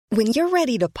When you're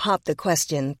ready to pop the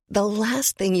question, the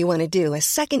last thing you want to do is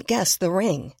second-guess the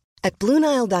ring. At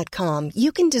BlueNile.com,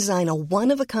 you can design a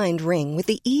one-of-a-kind ring with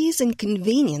the ease and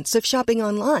convenience of shopping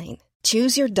online.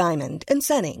 Choose your diamond and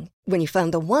setting. When you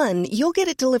find the one, you'll get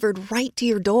it delivered right to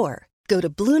your door. Go to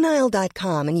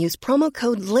BlueNile.com and use promo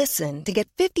code LISTEN to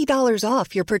get $50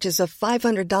 off your purchase of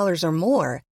 $500 or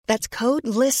more. That's code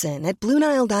LISTEN at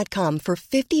BlueNile.com for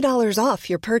 $50 off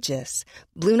your purchase.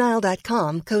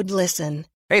 BlueNile.com, code LISTEN.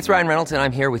 Hey, it's Ryan Reynolds, and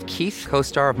I'm here with Keith,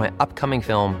 co-star of my upcoming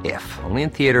film, If, only in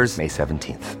theaters May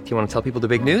 17th. Do you want to tell people the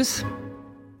big news?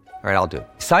 All right, I'll do it.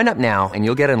 Sign up now and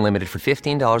you'll get unlimited for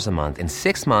 $15 a month and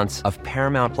 6 months of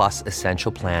Paramount Plus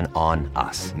Essential Plan on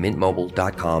us.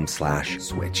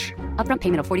 MintMobile.com/switch. Upfront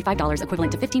payment of $45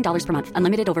 equivalent to $15 per month.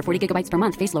 Unlimited over 40 gigabytes per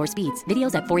month. Face lower speeds.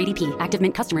 Videos at 480p. Active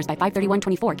Mint customers by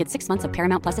 531.24 get 6 months of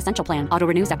Paramount Plus Essential Plan. Auto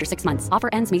renews after 6 months. Offer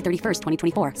ends May 31st,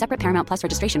 2024. Separate Paramount Plus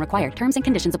registration required. Terms and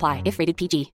conditions apply if rated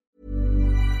PG.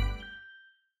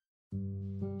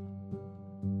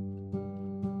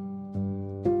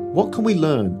 What can we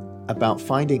learn about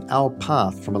finding our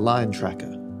path from a lion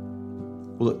tracker?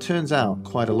 Well, it turns out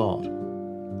quite a lot.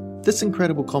 This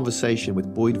incredible conversation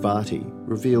with Boyd Varty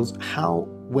reveals how,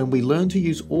 when we learn to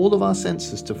use all of our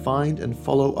senses to find and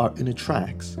follow our inner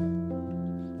tracks,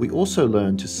 we also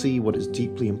learn to see what is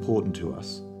deeply important to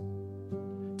us.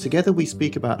 Together we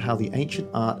speak about how the ancient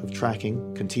art of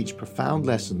tracking can teach profound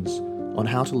lessons on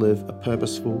how to live a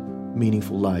purposeful,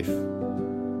 meaningful life.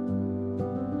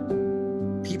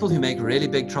 People who make really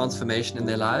big transformation in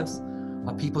their lives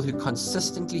are people who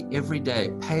consistently every day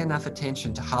pay enough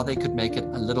attention to how they could make it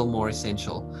a little more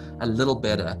essential, a little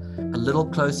better, a little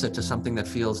closer to something that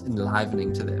feels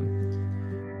enlivening to them.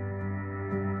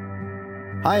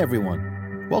 Hi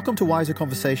everyone, welcome to Wiser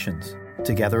Conversations,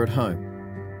 Together at Home.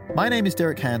 My name is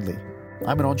Derek Handley.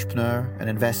 I'm an entrepreneur, an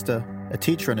investor, a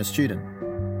teacher and a student.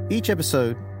 Each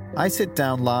episode, I sit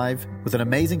down live with an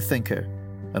amazing thinker,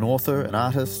 an author, an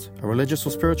artist, a religious or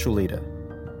spiritual leader.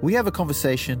 We have a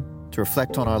conversation to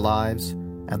reflect on our lives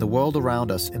and the world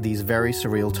around us in these very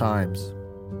surreal times.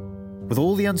 With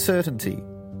all the uncertainty,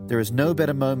 there is no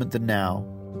better moment than now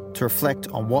to reflect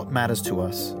on what matters to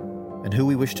us and who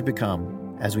we wish to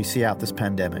become as we see out this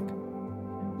pandemic.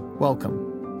 Welcome.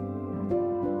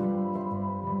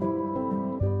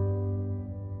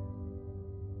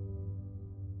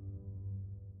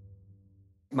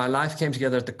 My life came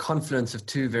together at the confluence of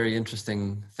two very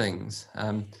interesting things.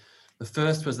 The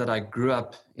first was that I grew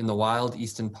up in the wild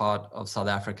eastern part of South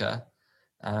Africa,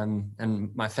 and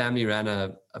my family ran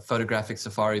a photographic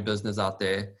safari business out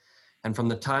there. And from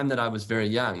the time that I was very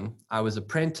young, I was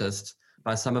apprenticed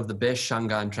by some of the best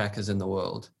Shangaan trackers in the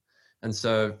world. And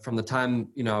so from the time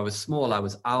I was small, I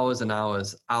was hours and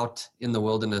hours out in the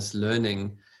wilderness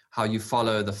learning how you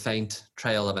follow the faint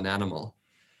trail of an animal.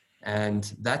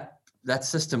 And that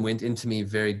system went into me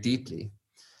very deeply.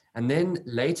 And then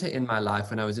later in my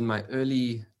life, when I was in my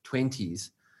early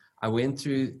 20s, I went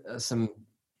through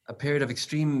a period of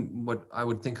extreme, what I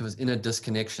would think of as inner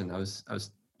disconnection. I was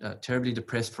terribly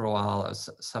depressed for a while. I was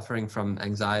suffering from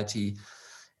anxiety.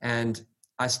 And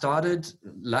I started,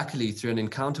 luckily through an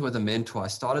encounter with a mentor, I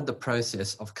started the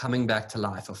process of coming back to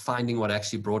life, of finding what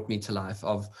actually brought me to life,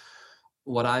 of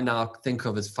what I now think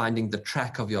of as finding the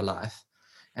track of your life.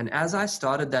 And as I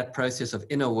started that process of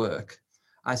inner work,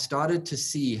 I started to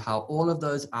see how all of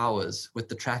those hours with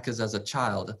the trackers as a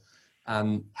child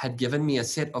had given me a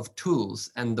set of tools,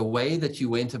 and the way that you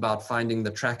went about finding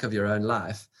the track of your own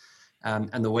life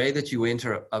and the way that you went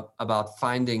about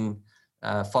following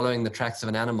the tracks of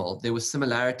an animal, there were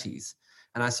similarities.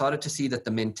 And I started to see that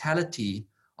the mentality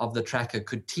of the tracker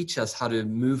could teach us how to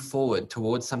move forward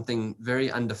towards something very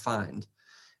undefined.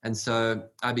 And so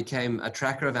I became a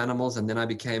tracker of animals, and then I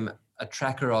became a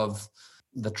tracker of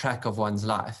the track of one's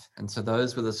life. And so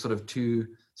those were the sort of two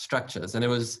structures. And it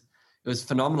was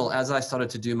phenomenal. As I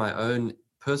started to do my own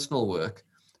personal work,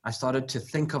 I started to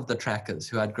think of the trackers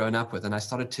who I'd grown up with, and I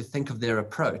started to think of their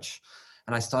approach,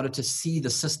 and I started to see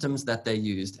the systems that they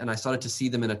used, and I started to see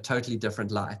them in a totally different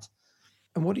light.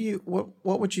 And what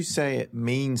would you say it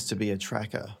means to be a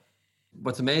tracker?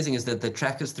 What's amazing is that the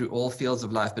trackers through all fields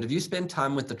of life, but if you spend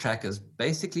time with the trackers,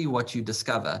 basically what you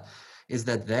discover is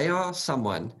that they are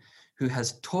someone who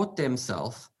has taught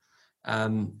themselves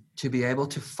to be able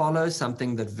to follow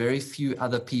something that very few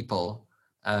other people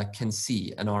can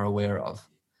see and are aware of.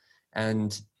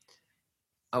 And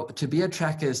to be a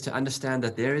tracker is to understand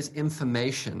that there is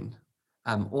information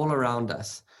all around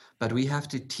us, but we have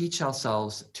to teach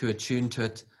ourselves to attune to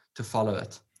it, to follow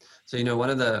it. So, one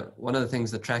of the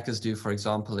things that trackers do, for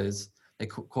example, is they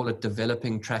call it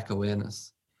developing track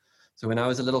awareness. So when I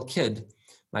was a little kid,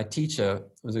 my teacher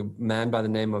was a man by the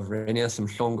name of Renia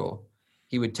Simhlongo.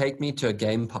 He would take me to a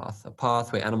game path, a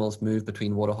path where animals move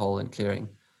between waterhole and clearing.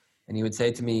 And he would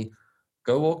say to me,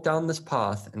 go walk down this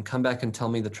path and come back and tell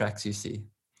me the tracks you see.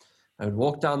 I would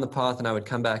walk down the path and I would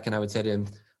come back and I would say to him,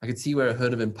 I could see where a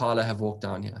herd of impala have walked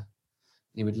down here. And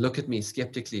he would look at me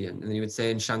skeptically and then he would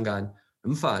say in Shangaan,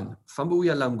 Mfan,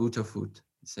 fambuya lam gutafut.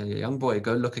 He'd say, young boy,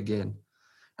 go look again.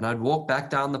 And I'd walk back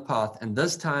down the path. And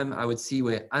this time I would see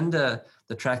where under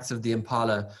the tracks of the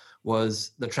impala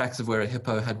was the tracks of where a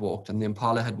hippo had walked and the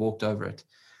impala had walked over it.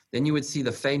 Then you would see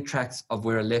the faint tracks of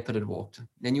where a leopard had walked.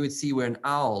 Then you would see where an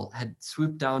owl had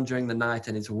swooped down during the night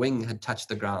and his wing had touched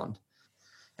the ground.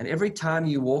 And every time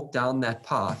you walked down that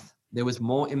path, there was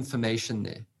more information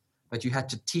there, but you had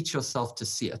to teach yourself to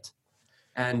see it.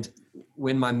 And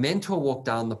when my mentor walked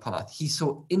down the path, he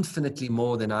saw infinitely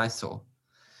more than I saw.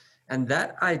 And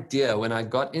that idea, when I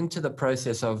got into the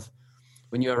process of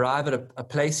when you arrive at a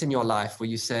place in your life where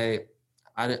you say,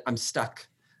 I'm stuck.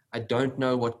 I don't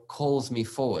know what calls me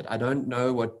forward. I don't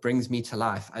know what brings me to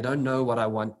life. I don't know what I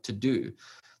want to do.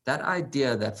 That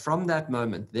idea that from that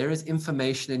moment, there is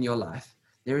information in your life.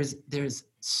 There is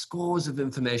scores of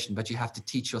information, but you have to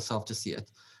teach yourself to see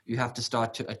it. You have to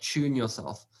start to attune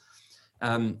yourself.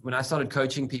 When I started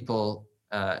coaching people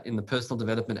in the personal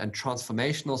development and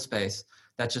transformational space,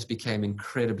 that just became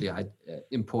incredibly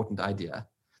important idea.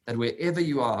 That wherever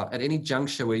you are, at any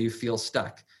juncture where you feel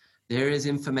stuck, there is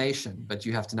information, but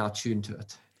you have to now tune to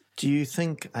it. Do you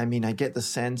think, I get the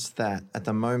sense that at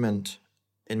the moment,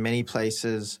 in many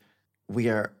places, we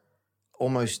are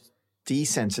almost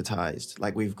desensitized.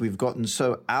 Like we've gotten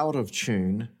so out of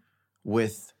tune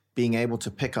with being able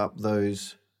to pick up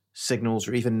those signals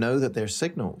or even know that they're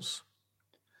signals.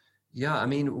 Yeah,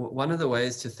 one of the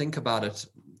ways to think about it,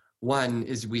 one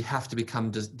is we have to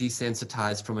become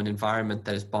desensitized from an environment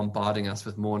that is bombarding us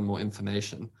with more and more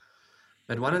information.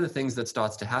 But one of the things that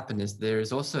starts to happen is there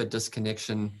is also a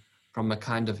disconnection from a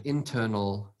kind of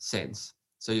internal sense.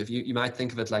 So if you might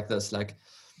think of it like this, like,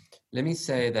 let me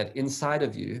say that inside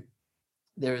of you,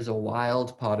 there is a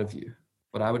wild part of you,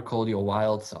 what I would call your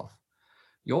wild self.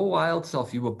 Your wild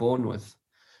self you were born with.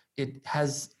 It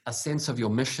has a sense of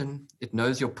your mission. It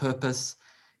knows your purpose.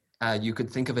 You could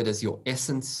think of it as your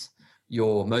essence,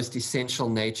 your most essential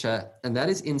nature, and that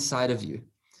is inside of you.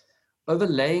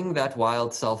 Overlaying that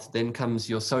wild self then comes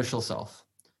your social self.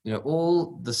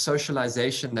 All the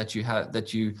socialization that you have,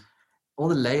 all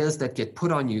the layers that get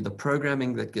put on you, the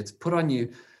programming that gets put on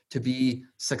you to be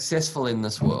successful in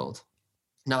this world.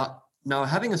 Now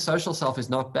having a social self is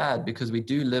not bad because we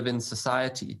do live in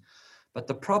society. But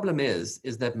the problem is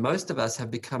that most of us have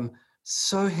become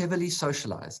so heavily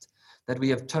socialized that we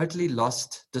have totally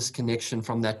lost disconnection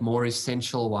from that more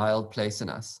essential wild place in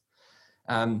us.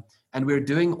 And we're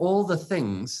doing all the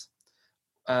things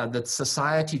that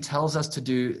society tells us to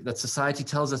do, that society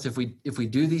tells us if we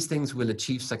do these things, we'll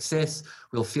achieve success,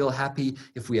 we'll feel happy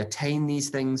if we attain these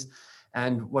things.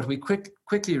 And what we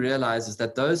quickly realize is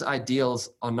that those ideals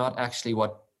are not actually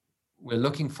what we're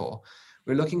looking for.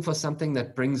 We're looking for something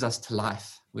that brings us to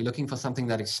life. We're looking for something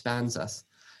that expands us.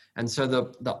 And so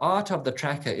the art of the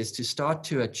tracker is to start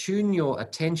to attune your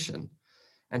attention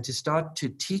and to start to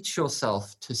teach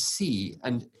yourself to see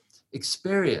and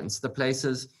experience the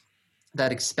places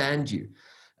that expand you,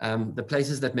 the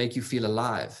places that make you feel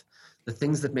alive, the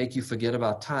things that make you forget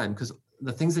about time, because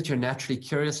the things that you're naturally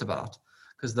curious about,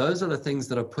 because those are the things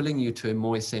that are pulling you to a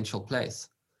more essential place.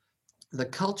 The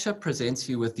culture presents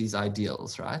you with these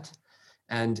ideals, right?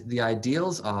 And the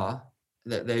ideals are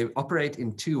that they operate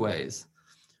in two ways.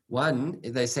 One,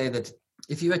 they say that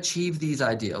if you achieve these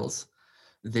ideals,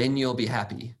 then you'll be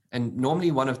happy. And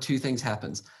normally one of two things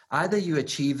happens. Either you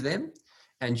achieve them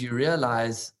and you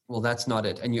realize, well, that's not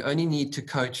it. And you only need to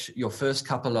coach your first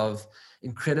couple of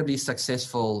incredibly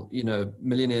successful,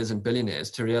 millionaires and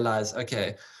billionaires to realize,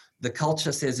 okay, the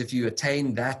culture says if you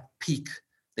attain that peak,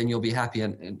 then you'll be happy,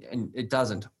 and it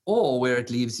doesn't. Or where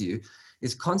it leaves you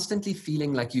is constantly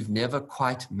feeling like you've never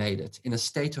quite made it, in a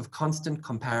state of constant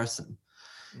comparison.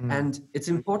 And it's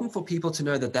important for people to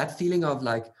know that feeling of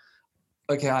like,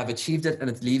 okay, I've achieved it and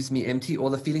it leaves me empty, or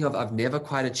the feeling of I've never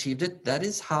quite achieved it, that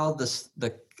is how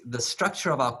the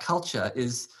structure of our culture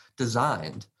is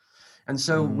designed. And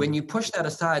so when you push that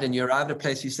aside and you arrive at a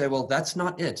place, you say, well, that's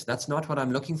not it. That's not what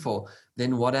I'm looking for.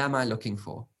 Then what am I looking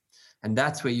for? And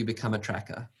that's where you become a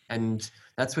tracker. And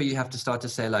that's where you have to start to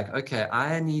say like, okay,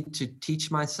 I need to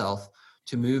teach myself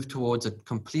to move towards a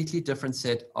completely different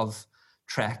set of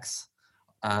tracks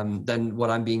than what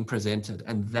I'm being presented.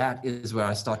 And that is where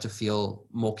I start to feel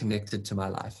more connected to my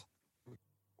life.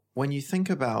 When you think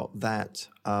about that,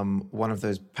 one of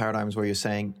those paradigms where you're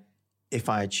saying if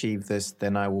I achieve this,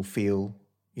 then I will feel,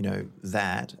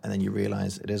 that, and then you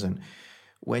realize it isn't.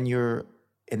 When you're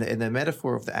in the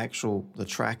metaphor of the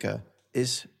tracker,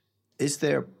 is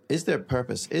there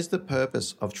purpose? Is the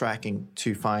purpose of tracking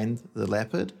to find the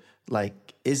leopard?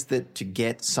 Like, is that to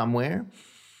get somewhere?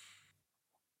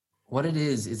 What it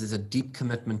is a deep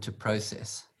commitment to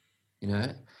process,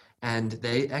 and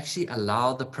they actually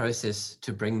allow the process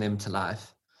to bring them to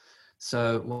life.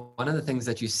 So one of the things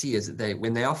that you see is that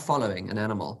when they are following an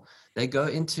animal, they go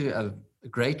into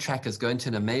great trackers go into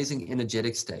an amazing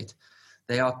energetic state.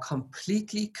 They are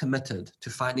completely committed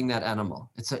to finding that animal.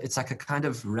 It's like a kind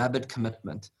of rabid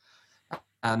commitment.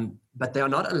 But they are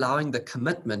not allowing the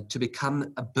commitment to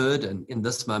become a burden in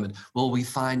this moment. Will we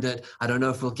find it? I don't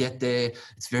know if we'll get there.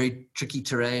 It's very tricky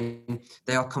terrain.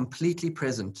 They are completely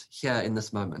present here in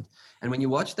this moment. And when you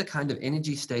watch the kind of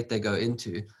energy state they go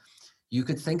into, you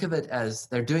could think of it as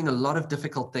they're doing a lot of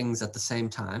difficult things at the same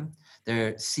time.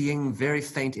 They're seeing very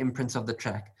faint imprints of the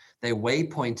track. They're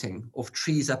waypointing off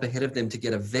trees up ahead of them to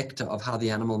get a vector of how the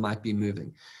animal might be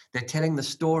moving. They're telling the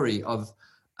story of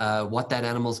what that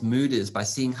animal's mood is by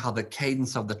seeing how the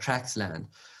cadence of the tracks land.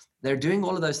 They're doing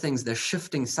all of those things. They're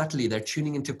shifting subtly. They're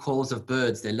tuning into calls of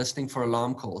birds. They're listening for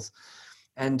alarm calls.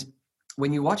 And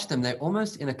when you watch them, they're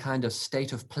almost in a kind of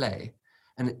state of play.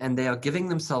 And they are giving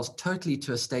themselves totally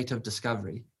to a state of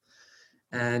discovery.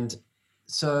 And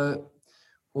so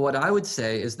what I would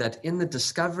say is that in the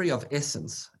discovery of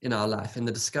essence in our life, in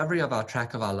the discovery of our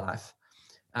track of our life,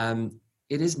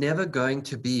 it is never going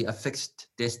to be a fixed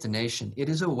destination. It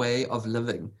is a way of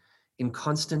living in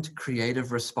constant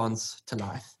creative response to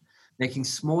life, making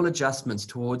small adjustments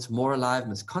towards more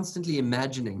aliveness, constantly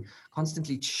imagining,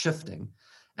 constantly shifting.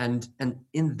 And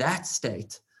in that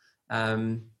state,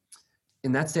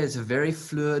 it's a very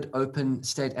fluid, open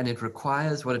state, and it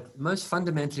requires, what it most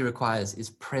fundamentally requires is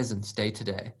presence day to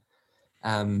day,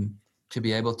 to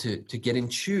be able to get in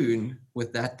tune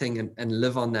with that thing and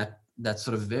live on that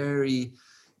sort of very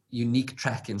unique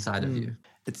track inside of you.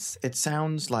 It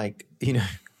sounds like, it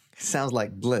sounds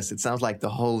like bliss. It sounds like the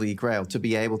holy grail, to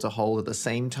be able to hold at the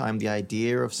same time the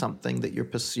idea of something that you're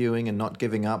pursuing and not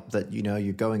giving up, that,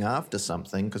 you're going after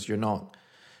something, because you're not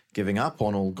giving up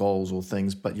on all goals or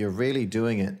things, but you're really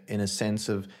doing it in a sense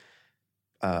of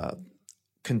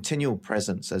continual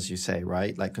presence, as you say,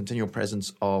 right? Like continual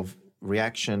presence of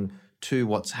reaction to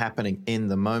what's happening in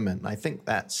the moment. And I think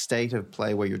that state of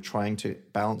play where you're trying to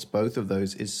balance both of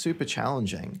those is super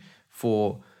challenging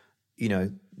for,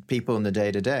 people in the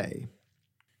day-to-day.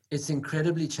 It's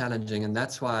incredibly challenging. And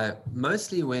that's why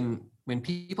mostly when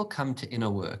people come to inner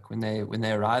work, when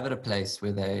they arrive at a place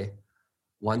where they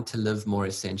want to live more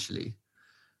essentially,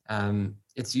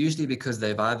 it's usually because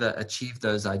they've either achieved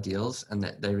those ideals and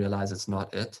that they realize it's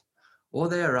not it, or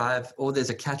they arrive, or there's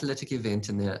a catalytic event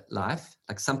in their life,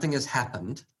 like something has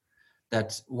happened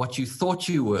that what you thought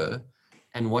you were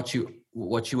and what you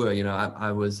were,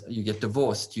 you get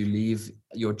divorced, you leave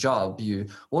your job,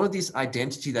 all of this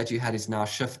identity that you had is now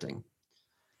shifting.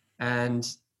 And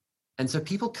so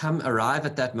people arrive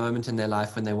at that moment in their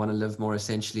life when they want to live more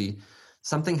essentially.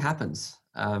 Something happens.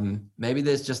 Maybe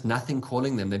there's just nothing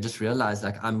calling them. They just realize,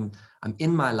 like, I'm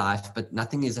in my life, but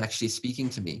nothing is actually speaking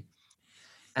to me.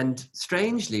 And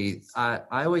strangely, I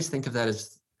always think of that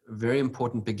as a very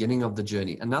important beginning of the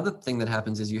journey. Another thing that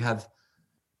happens is you have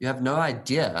no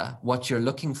idea what you're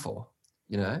looking for,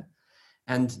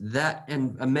 and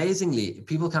amazingly,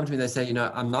 people come to me, they say,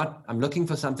 I'm looking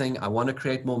for something. I want to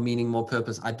create more meaning, more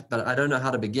purpose, but I don't know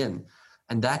how to begin.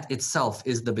 And that itself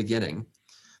is the beginning.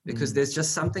 Because there's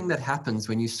just something that happens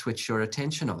when you switch your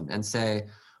attention on and say,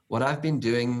 what I've been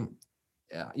doing,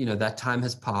 that time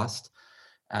has passed.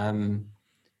 I'm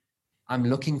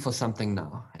looking for something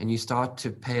now. And you start to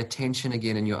pay attention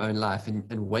again in your own life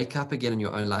and wake up again in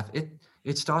your own life.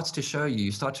 It starts to show you.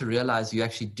 You start to realize you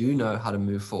actually do know how to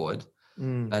move forward,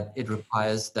 but it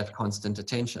requires that constant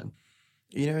attention.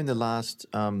 In the last,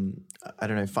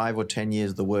 5 or 10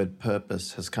 years, the word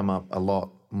purpose has come up a lot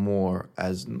more,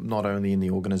 as not only in the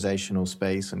organizational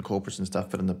space and corporates and stuff,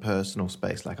 but in the personal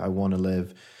space. Like, I want to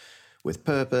live with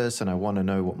purpose and I want to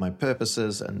know what my purpose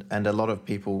is. And a lot of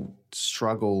people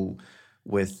struggle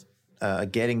with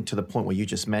getting to the point where you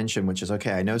just mentioned, which is,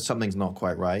 okay, I know something's not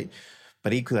quite right,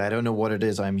 but equally, I don't know what it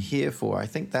is I'm here for. I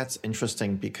think that's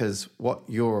interesting, because what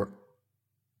you're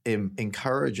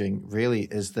encouraging really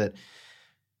is that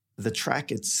the track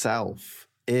itself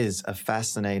is a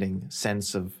fascinating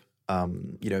sense of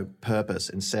purpose,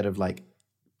 instead of like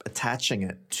attaching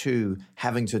it to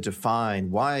having to define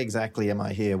why exactly am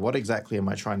I here? What exactly am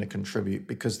I trying to contribute?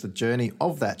 Because the journey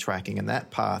of that tracking and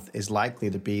that path is likely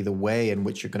to be the way in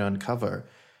which you're going to uncover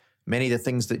many of the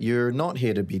things that you're not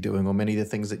here to be doing, or many of the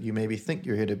things that you maybe think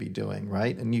you're here to be doing,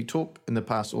 right? And you talk in the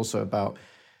past also about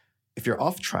if you're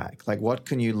off track, like what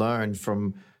can you learn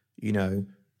from,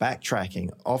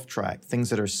 backtracking, off track, things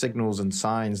that are signals and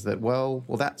signs that, well,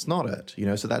 that's not it,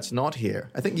 so that's not here.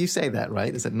 I think you say that,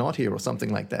 right? Is it not here or something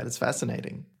like that? It's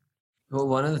fascinating. Well,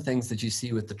 one of the things that you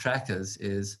see with the trackers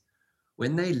is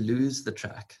when they lose the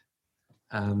track,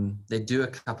 they do a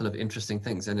couple of interesting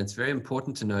things. And it's very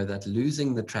important to know that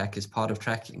losing the track is part of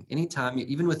tracking. Anytime,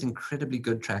 even with incredibly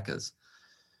good trackers,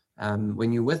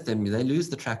 when you're with them, they lose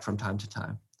the track from time to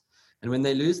time. And when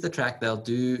they lose the track, they'll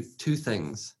do two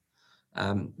things.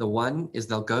 The one is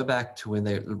they'll go back to when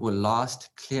they were last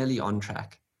clearly on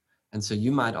track. And so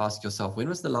you might ask yourself, when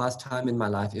was the last time in my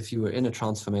life, if you were in a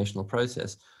transformational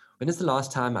process, when is the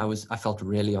last time I felt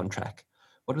really on track?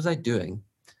 What was I doing?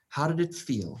 How did it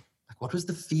feel? Like, what was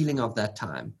the feeling of that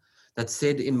time that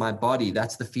said in my body,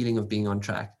 that's the feeling of being on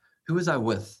track? Who was I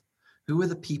with? Who were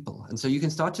the people? And so you can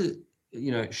start to,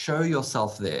 show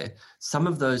yourself there, some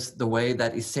of those, the way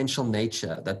that essential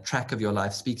nature, that track of your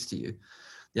life speaks to you.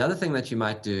 The other thing that you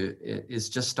might do is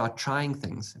just start trying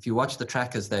things. If you watch the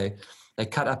trackers, they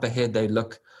cut up ahead, they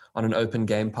look on an open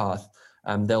game path.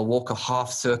 They'll walk a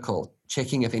half circle,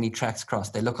 checking if any tracks cross.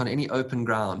 They look on any open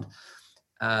ground.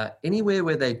 Anywhere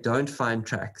where they don't find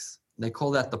tracks, they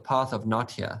call that the path of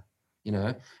not here,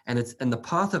 and the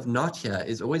path of not here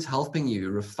is always helping you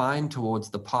refine towards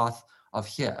the path of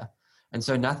here. And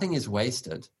so nothing is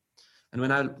wasted. And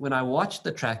when I watched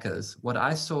the trackers, what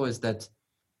I saw is that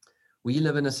we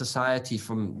live in a society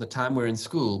from the time we're in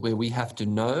school where we have to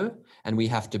know and we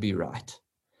have to be right.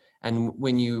 And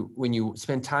when you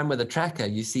spend time with a tracker,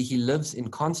 you see he lives in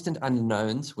constant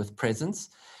unknowns with presence,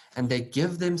 and they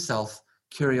give themselves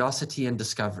curiosity and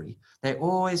discovery. They're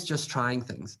always just trying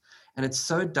things. And it's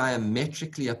so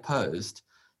diametrically opposed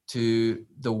to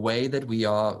the way that we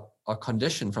are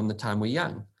conditioned from the time we're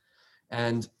young.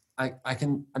 And I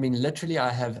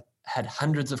have had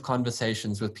hundreds of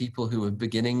conversations with people who were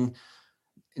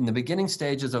in the beginning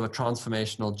stages of a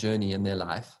transformational journey in their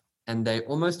life. And they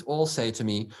almost all say to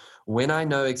me, when I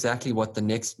know exactly what the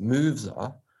next moves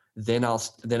are, then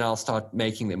I'll start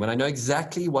making them. When I know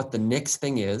exactly what the next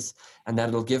thing is and that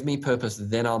it'll give me purpose,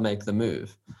 then I'll make the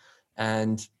move.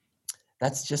 And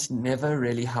that's just never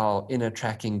really how inner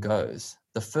tracking goes.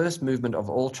 The first movement of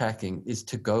all tracking is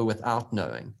to go without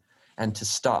knowing and to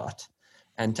start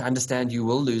and to understand you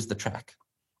will lose the track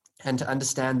and to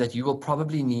understand that you will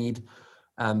probably need,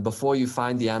 before you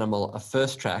find the animal, a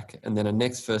first track and then a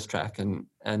next first track. And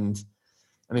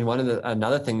I mean,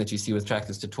 another thing that you see with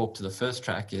trackers to talk to the first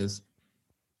track is,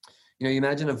 you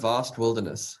imagine a vast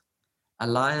wilderness. A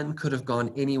lion could have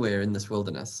gone anywhere in this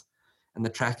wilderness, and the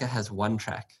tracker has one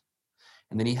track.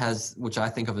 And then he has, which I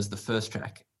think of as the first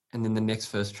track, and then the next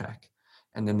first track,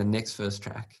 and then the next first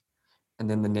track, and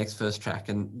then the next first track.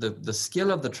 And the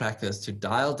skill of the tracker is to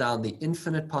dial down the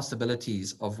infinite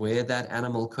possibilities of where that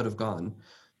animal could have gone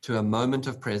to a moment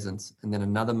of presence, and then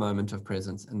another moment of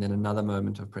presence, and then another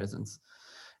moment of presence.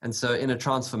 And so in a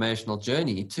transformational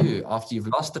journey too, after you've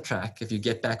lost the track, if you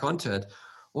get back onto it,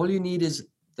 all you need is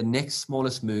the next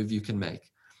smallest move you can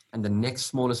make, and the next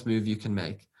smallest move you can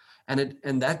make.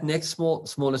 And that next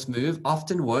smallest move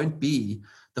often won't be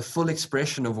the full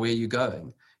expression of where you're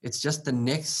going. It's just the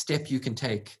next step you can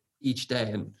take each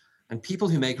day. And people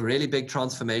who make really big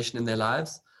transformation in their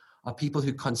lives are people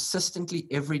who consistently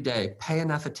every day pay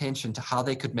enough attention to how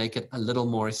they could make it a little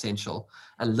more essential,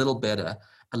 a little better,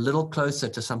 a little closer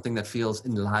to something that feels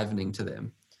enlivening to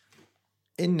them.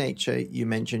 In nature, you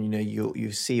mentioned,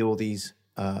 you see all these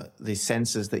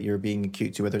senses that you're being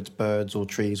acute to, whether it's birds or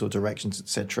trees or directions,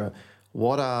 etc.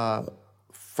 What are,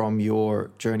 from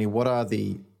your journey, what are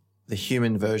the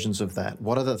human versions of that?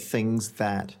 What are the things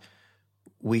that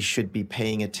we should be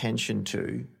paying attention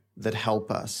to that help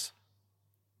us,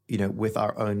 with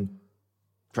our own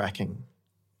tracking?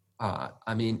 That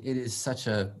is such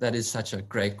a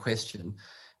great question.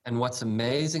 And what's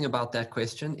amazing about that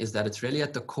question is that it's really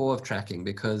at the core of tracking,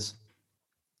 because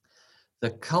the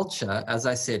culture, as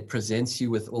I said, presents you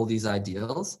with all these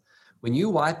ideals. When you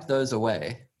wipe those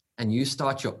away and you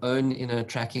start your own inner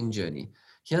tracking journey,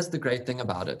 here's the great thing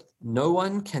about it. No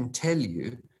one can tell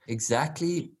you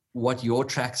exactly what your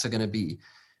tracks are going to be.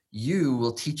 You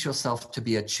will teach yourself to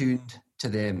be attuned to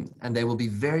them, and they will be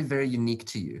very, very unique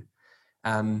to you.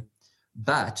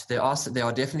 But there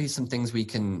are definitely some things we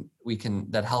can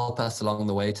that help us along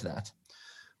the way to that.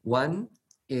 One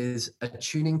is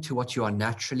attuning to what you are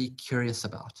naturally curious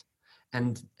about.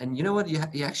 And you know what?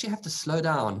 You actually have to slow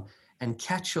down and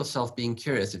catch yourself being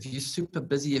curious. If you're super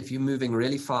busy, if you're moving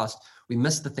really fast, we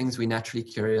miss the things we're naturally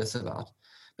curious about.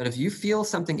 But if you feel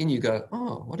something in you, go,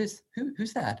 oh,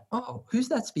 who's that? Oh, who's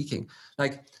that speaking?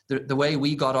 Like the way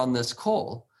we got on this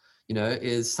call,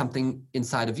 is something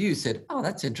inside of you said, oh,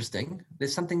 that's interesting.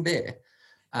 There's something there.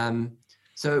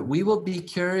 So we will be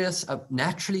curious,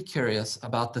 naturally curious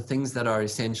about the things that are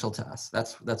essential to us.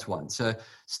 That's one. So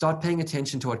start paying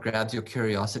attention to what grabs your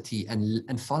curiosity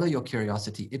and follow your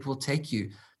curiosity. It will take you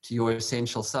to your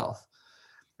essential self.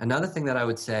 Another thing that I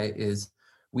would say is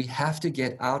we have to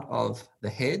get out of the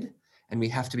head and we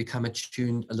have to become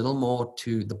attuned a little more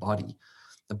to the body.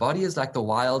 The body is like the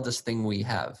wildest thing we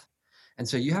have. And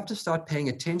so you have to start paying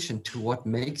attention to what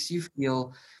makes you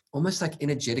feel almost like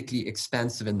energetically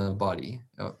expansive in the body,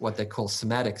 what they call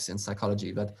somatics in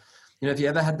psychology. But, if you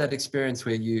ever had that experience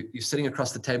where you're sitting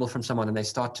across the table from someone and they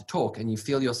start to talk and you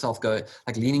feel yourself go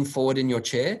like leaning forward in your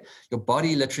chair, your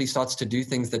body literally starts to do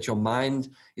things that your mind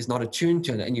is not attuned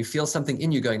to. And you feel something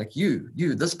in you going like, you,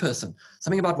 this person,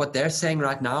 something about what they're saying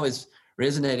right now is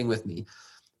resonating with me.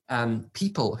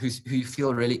 People who you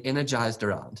feel really energized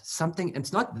around something,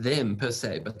 it's not them per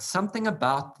se, but something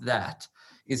about that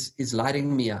is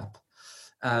lighting me up.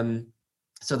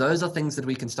 So those are things that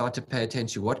we can start to pay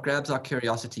attention to. What grabs our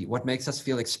curiosity? What makes us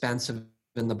feel expansive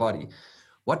in the body?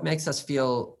 What makes us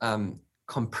feel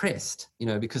compressed?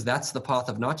 Because that's the path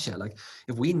of nausea. Like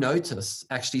if we notice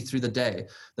actually through the day,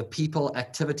 the people,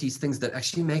 activities, things that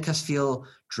actually make us feel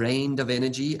drained of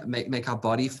energy, make our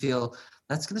body feel,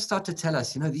 that's going to start to tell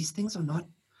us, these things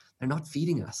they're not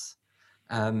feeding us.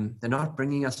 They're not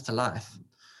bringing us to life.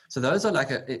 So those are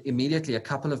like immediately a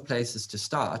couple of places to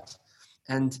start.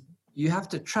 And you have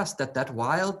to trust that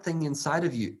wild thing inside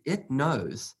of you, it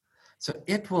knows. So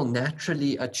it will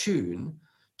naturally attune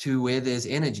to where there's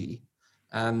energy.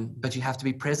 But you have to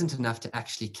be present enough to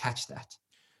actually catch that.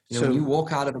 When you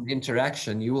walk out of an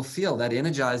interaction, you will feel that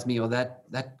energize me or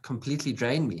that completely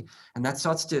drain me. And that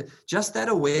starts to, just that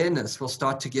awareness will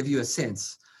start to give you a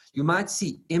sense. You might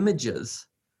see images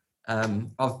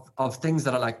of things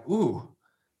that are like, ooh,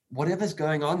 whatever's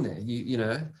going on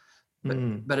there, but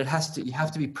you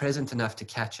have to be present enough to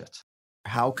catch it.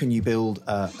 How can you build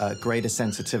a greater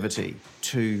sensitivity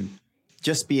to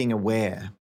just being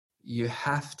aware? You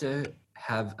have to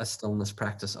have a stillness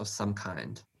practice of some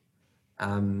kind.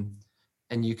 And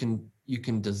you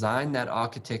can design that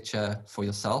architecture for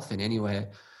yourself in any way,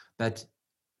 but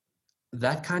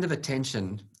that kind of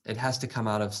attention, it has to come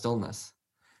out of stillness.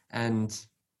 And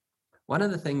one of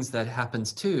the things that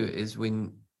happens too is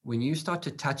when you start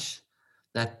to touch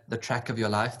the track of your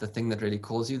life, the thing that really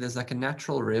calls you, there's like a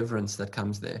natural reverence that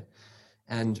comes there.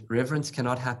 And reverence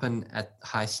cannot happen at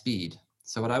high speed.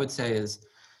 So what I would say is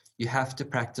you have to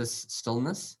practice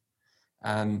stillness.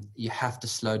 You have to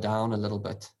slow down a little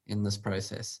bit in this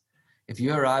process. If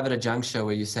you arrive at a juncture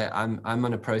where you say, I'm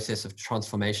on a process of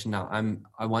transformation now,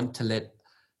 I want to let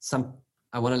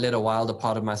a wilder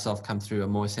part of myself come through, a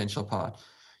more essential part.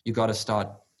 You got to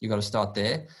start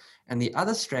there. And the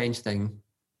other strange thing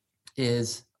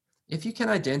is, if you can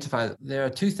identify, there are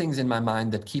two things in my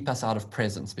mind that keep us out of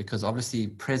presence, because obviously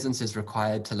presence is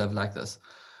required to live like this.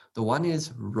 The one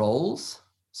is roles.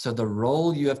 So the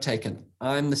role you have taken,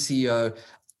 I'm the CEO,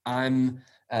 I'm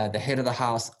the head of the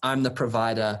house, I'm the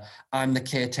provider, I'm the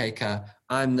caretaker,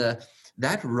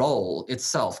 that role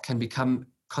itself can become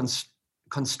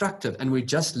constructive, and we're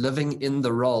just living in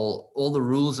the role, all the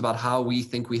rules about how we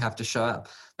think we have to show up.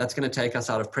 That's going to take us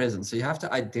out of presence. So you have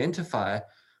to identify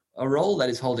a role that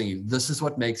is holding you. This is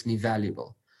what makes me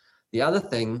valuable. The other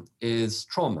thing is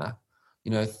trauma.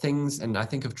 Things, and I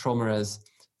think of trauma as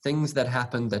things that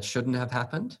happened that shouldn't have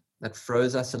happened, that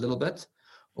froze us a little bit,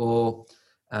 or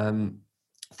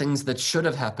things that should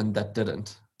have happened that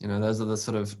didn't. Those are the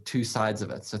sort of two sides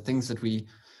of it. So things that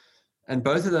and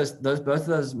both of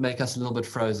those make us a little bit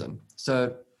frozen.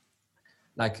 So,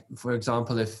 like for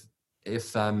example, if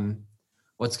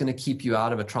what's going to keep you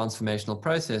out of a transformational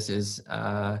process is,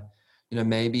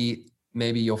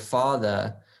 maybe your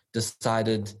father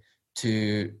decided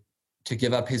to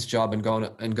give up his job and go on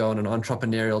an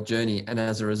entrepreneurial journey. And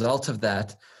as a result of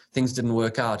that, things didn't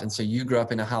work out. And so you grew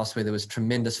up in a house where there was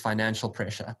tremendous financial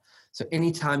pressure. So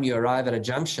anytime you arrive at a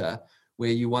juncture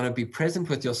where you want to be present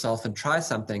with yourself and try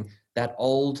something, that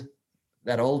old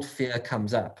fear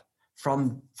comes up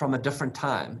from a different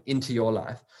time into your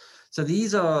life. So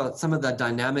these are some of the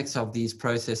dynamics of these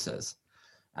processes.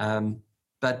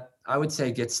 But I would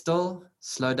say get still,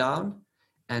 slow down,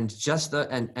 and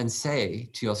and say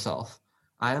to yourself,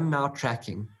 I am now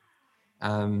tracking.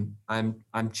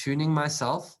 I'm tuning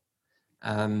myself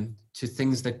to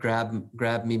things that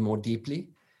grab me more deeply.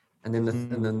 And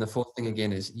then the fourth thing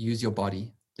again is use your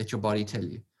body. Let your body tell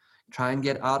you. Try and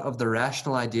get out of the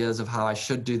rational ideas of how I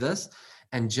should do this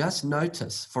and just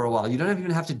notice for a while. You don't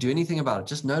even have to do anything about it.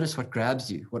 Just notice what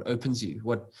grabs you, what opens you,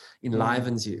 what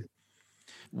enlivens you.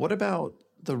 What about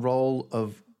the role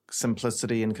of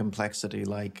simplicity and complexity?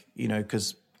 Like,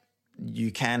 because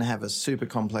you can have a super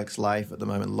complex life at the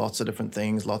moment, lots of different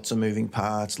things, lots of moving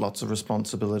parts, lots of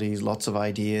responsibilities, lots of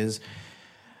ideas.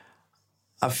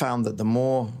 I've found that the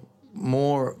more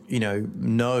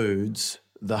nodes,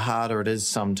 the harder it is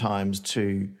sometimes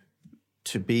to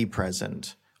be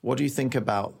present. What do you think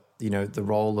about, the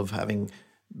role of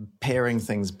paring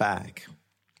things back?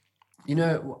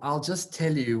 I'll just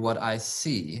tell you what I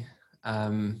see,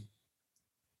 having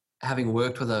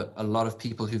worked with a lot of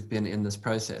people who've been in this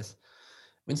process.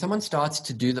 When someone starts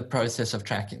to do the process of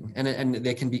tracking, and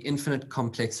there can be infinite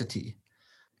complexity,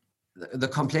 the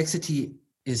complexity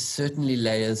is certainly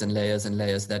layers and layers and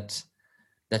layers that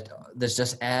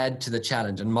just add to the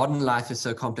challenge. And modern life is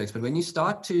so complex. But when you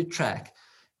start to track,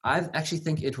 I actually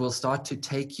think it will start to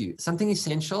take you, something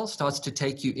essential starts to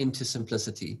take you into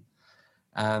simplicity.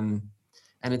 And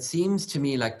it seems to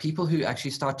me like people who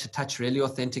actually start to touch really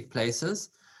authentic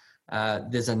places,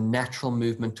 there's a natural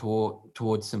movement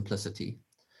towards simplicity.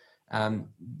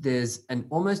 There's an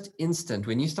almost instant,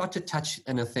 when you start to touch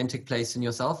an authentic place in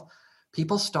yourself,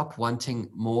 people stop wanting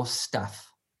more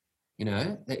stuff.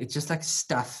 It's just like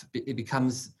stuff. It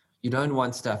becomes, you don't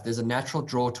want stuff. There's a natural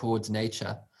draw towards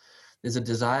nature. There's a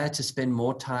desire to spend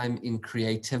more time in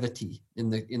creativity, in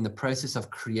the process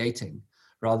of creating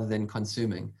rather than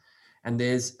consuming. And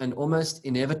there's an almost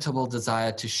inevitable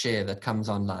desire to share that comes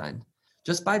online.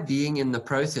 Just by being in the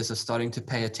process of starting to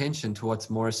pay attention to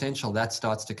what's more essential, that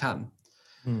starts to come.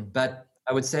 But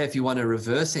I would say if you want to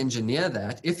reverse engineer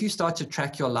that, if you start to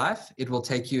track your life, it will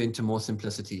take you into more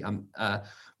simplicity,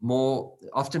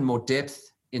 often more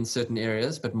depth in certain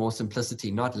areas, but more simplicity,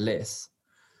 not less.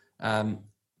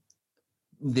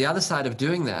 The other side of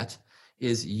doing that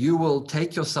is you will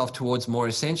take yourself towards more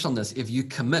essentialness if you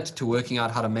commit to working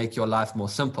out how to make your life more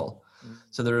simple.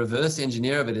 So the reverse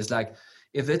engineer of it is like,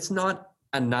 if it's not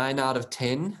a 9 out of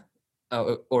 10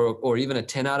 or even a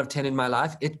 10 out of 10 in my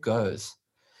life, it goes.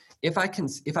 If I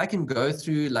can go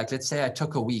through, like, let's say I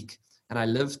took a week and I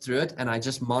lived through it and I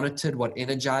just monitored what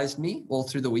energized me all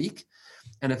through the week.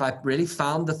 And if I really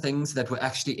found the things that were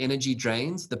actually energy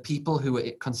drains, the people who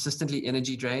were consistently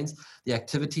energy drains, the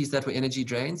activities that were energy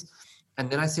drains, and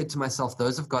then I said to myself,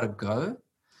 those have got to go,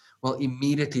 well,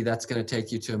 immediately that's going to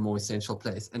take you to a more essential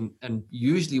place. And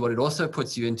usually what it also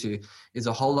puts you into is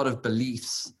a whole lot of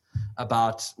beliefs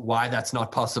about why that's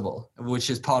not possible, which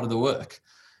is part of the work.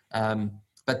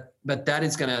 But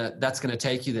that's going to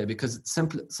take you there, because it's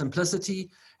simplicity,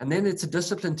 and then it's a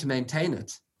discipline to maintain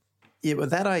it. Yeah,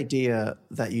 but that idea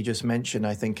that you just mentioned,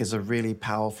 I think, is a really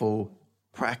powerful,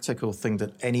 practical thing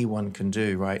that anyone can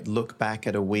do, right? Look back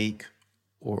at a week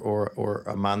or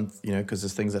a month, because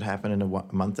there's things that happen in a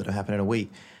month that happen in a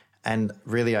week, and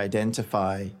really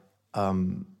identify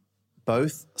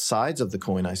both sides of the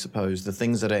coin, I suppose, the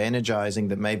things that are energizing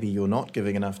that maybe you're not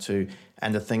giving enough to,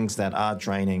 and the things that are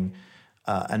draining,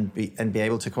 and be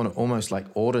able to kind of almost like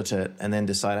audit it and then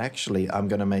decide, actually, I'm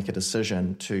going to make a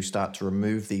decision to start to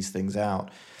remove these things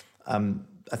out.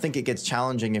 I think it gets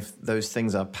challenging if those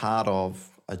things are part of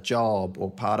a job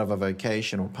or part of a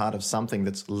vocation or part of something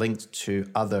that's linked to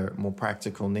other more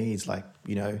practical needs, like,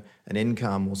 an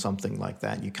income or something like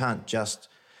that. You can't just,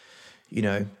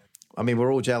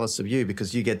 we're all jealous of you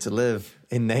because you get to live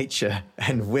in nature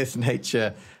and with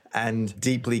nature and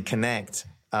deeply connect.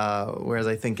 Whereas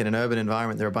I think in an urban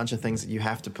environment, there are a bunch of things that you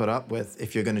have to put up with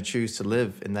if you're going to choose to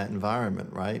live in that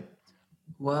environment, right?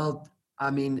 Well,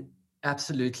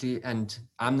 absolutely. And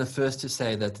I'm the first to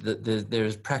say that there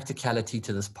is practicality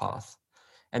to this path.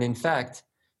 And in fact,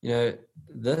 to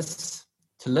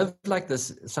live like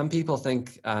this, some people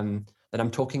think that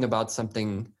I'm talking about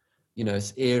something,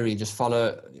 airy, just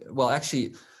follow. Well,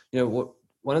 actually,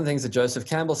 one of the things that Joseph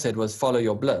Campbell said was follow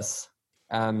your bliss.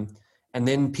 And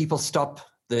then people stop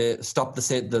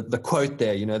the quote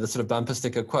there, the sort of bumper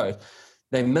sticker quote.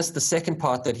 They missed the second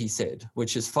part that he said,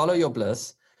 which is follow your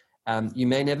bliss. You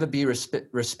may never be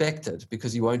respected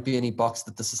because you won't be any box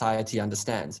that the society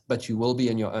understands, but you will be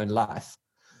in your own life.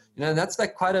 That's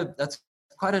like quite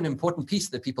an important piece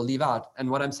that people leave out. And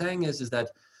what I'm saying is that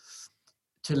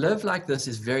to live like this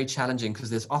is very challenging because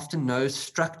there's often no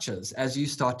structures as you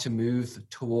start to move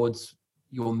towards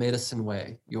your medicine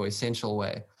way, your essential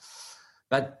way.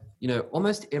 But,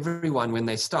 almost everyone when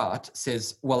they start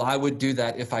says, well, I would do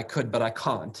that if I could, but I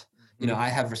can't. I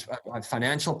have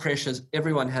financial pressures.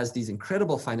 Everyone has these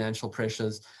incredible financial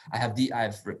pressures. I have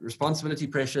responsibility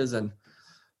pressures.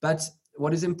 But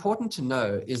what is important to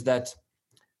know is that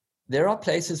there are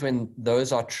places when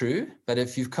those are true, but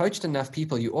if you've coached enough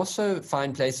people, you also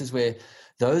find places where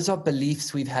those are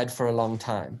beliefs we've had for a long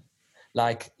time.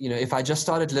 Like, if I just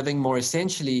started living more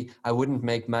essentially, I wouldn't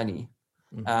make money.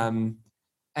 Mm-hmm.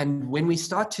 And when we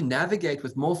start to navigate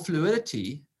with more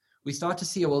fluidity, we start to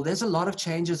see, well, there's a lot of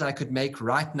changes I could make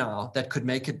right now that could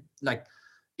make it like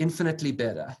infinitely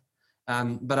better.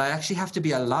 But I actually have to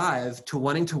be alive to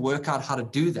wanting to work out how to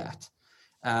do that.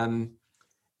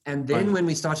 And then when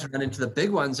we start to run into the big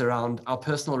ones around our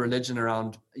personal religion,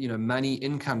 around, money,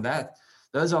 income,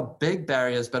 those are big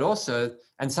barriers, but also,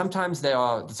 and sometimes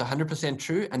it's 100%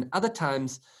 true. And other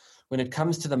times when it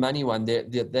comes to the money one,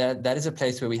 that is a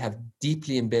place where we have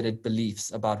deeply embedded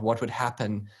beliefs about what would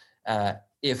happen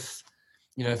if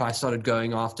I started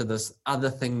going after this other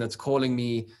thing that's calling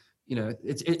me.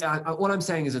 What I'm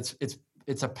saying is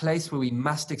it's a place where we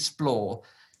must explore,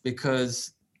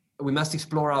 because we must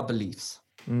explore our beliefs.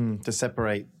 To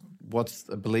separate what's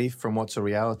a belief from what's a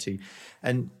reality.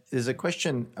 And there's a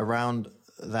question around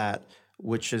that,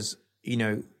 which is,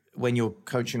 when you're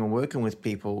coaching or working with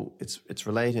people, it's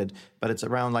related, but it's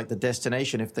around like the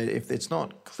destination. If it's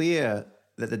not clear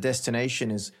that the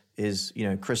destination is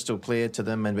crystal clear to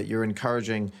them, but you're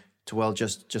encouraging to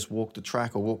just walk the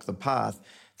track or walk the path,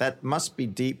 that must be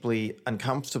deeply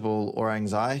uncomfortable or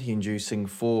anxiety inducing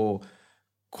for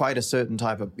quite a certain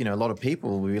type of, a lot of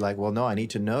people will be like, well, no, I need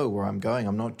to know where I'm going.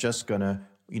 I'm not just going to,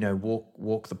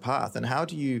 walk the path. And how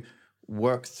do you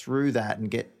work through that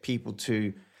and get people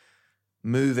to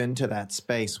move into that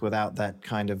space without that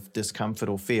kind of discomfort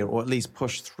or fear, or at least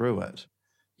push through it?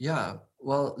 Yeah,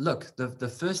 well, look, the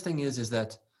first thing is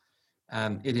that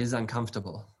it is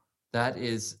uncomfortable. That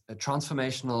is,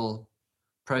 transformational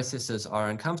processes are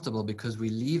uncomfortable because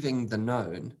we're leaving the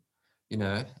known,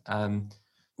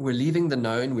 we're leaving the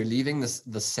known, we're leaving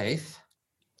the safe,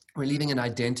 we're leaving an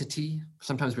identity.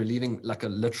 Sometimes we're leaving like a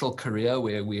literal career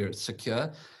where we're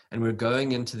secure, and we're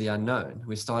going into the unknown.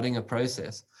 We're starting a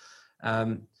process.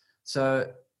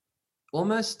 So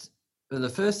almost the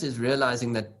first is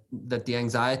realizing that the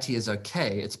anxiety is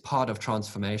okay. It's part of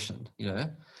transformation,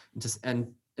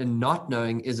 and not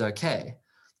knowing is okay.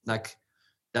 Like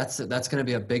that's going to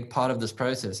be a big part of this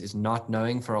process, is not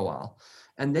knowing for a while.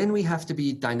 And then we have to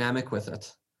be dynamic with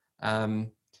it.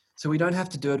 So we don't have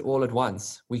to do it all at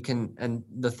once. We can, and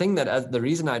the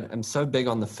reason I'm so big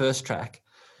on the first track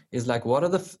is like, what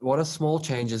are small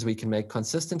changes we can make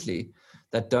consistently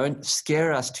that don't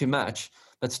scare us too much,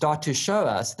 but start to show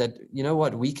us that,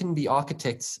 we can be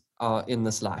architects in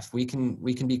this life. We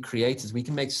can be creators. We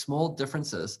can make small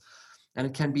differences, and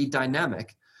it can be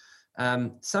dynamic.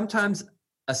 Sometimes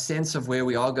a sense of where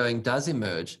we are going does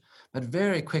emerge, but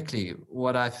very quickly,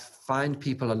 what I find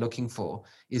people are looking for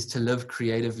is to live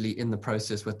creatively in the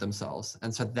process with themselves.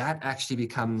 And so that actually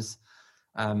becomes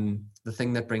the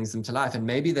thing that brings them to life. And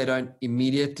maybe they don't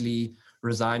immediately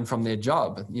resign from their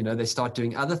job. They start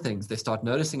doing other things. They start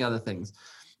noticing other things.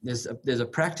 There's a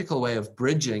practical way of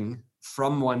bridging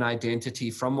from one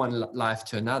identity, from one life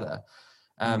to another.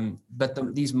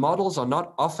 But these models are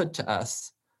not offered to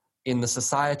us in the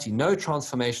society. No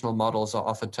transformational models are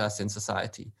offered to us in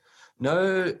society.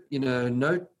 No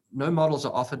models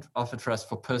are offered for us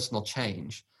for personal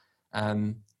change.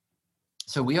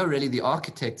 So we are really the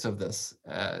architects of this.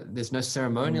 There's no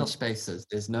ceremonial spaces.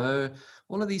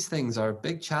 All of these things are a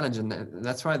big challenge, and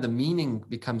that's why the meaning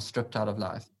becomes stripped out of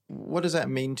life. What does that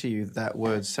mean to you, that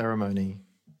word ceremony?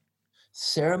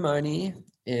 Ceremony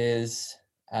is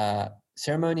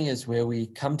where we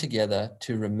come together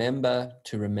to remember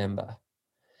to remember.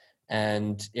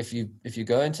 And if you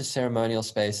go into ceremonial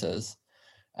spaces,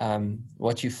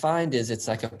 what you find is it's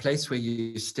like a place where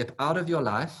you step out of your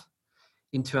life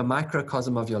into a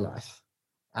microcosm of your life,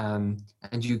 and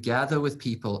you gather with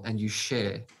people and you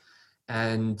share,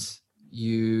 and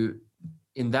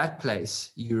in that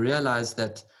place you realize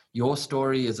that your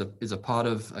story is a part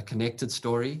of a connected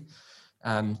story.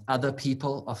 Other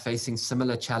people are facing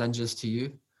similar challenges to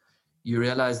you. You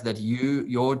realize that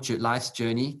your life's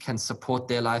journey can support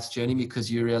their life's journey,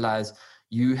 because you realize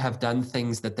you have done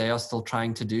things that they are still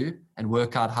trying to do and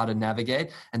work out how to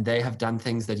navigate, and they have done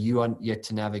things that you are yet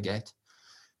to navigate.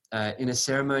 In a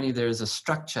ceremony, there is a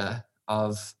structure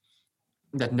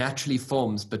that naturally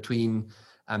forms between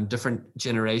different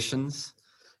generations.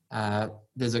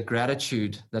 There's a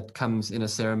gratitude that comes in a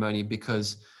ceremony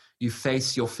because you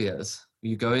face your fears.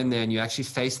 You go in there and you actually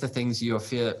face the things you are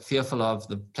fearful of,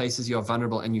 the places you are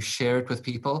vulnerable, and you share it with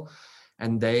people,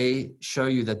 and they show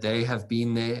you that they have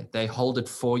been there. They hold it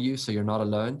for you, so you're not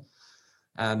alone.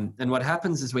 And what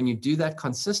happens is when you do that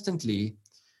consistently,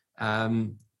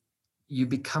 you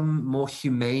become more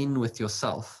humane with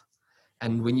yourself.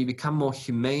 And when you become more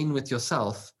humane with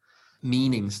yourself,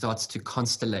 meaning starts to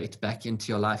constellate back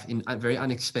into your life in very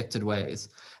unexpected ways.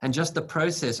 And just the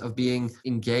process of being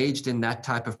engaged in that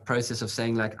type of process of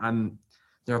saying, like,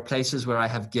 there are places where I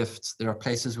have gifts. There are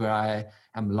places where I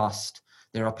am lost.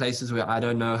 There are places where I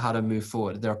don't know how to move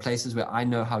forward. There are places where I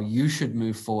know how you should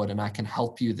move forward and I can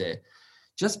help you there.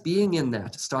 Just being in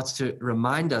that starts to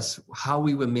remind us how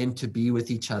we were meant to be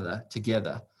with each other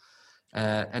together.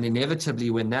 And inevitably,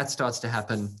 when that starts to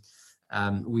happen,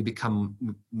 we become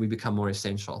more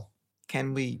essential.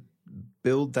 Can we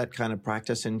build that kind of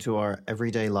practice into our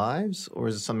everyday lives, or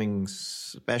is it something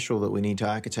special that we need to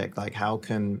architect? Like, how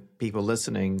can people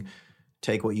listening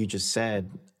take what you just said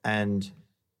and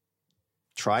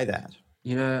try that?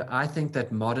 I think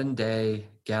that modern day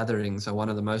gatherings are one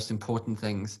of the most important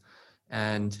things.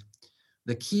 And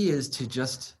the key is to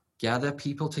just gather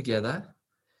people together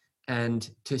and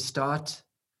to start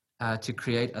to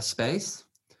create a space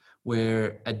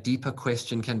where a deeper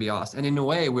question can be asked. And in a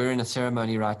way, we're in a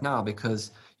ceremony right now because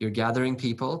you're gathering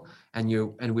people and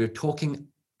we're talking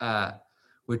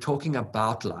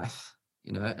about life,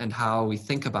 and how we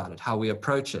think about it, how we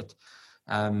approach it.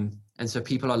 And so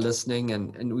people are listening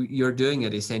and you're doing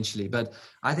it essentially. But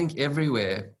I think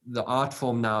everywhere, the art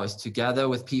form now is to gather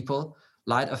with people,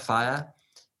 light a fire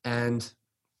and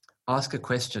ask a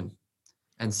question.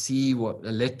 And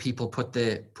let people put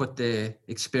their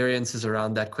experiences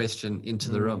around that question into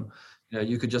the room.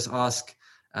 You could just ask,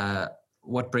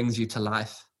 what brings you to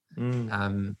life?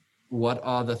 What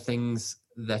are the things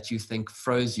that you think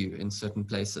froze you in certain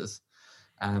places?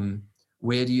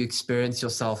 Where do you experience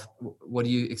yourself? What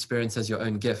do you experience as your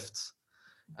own gifts?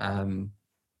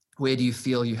 Where do you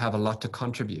feel you have a lot to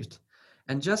contribute?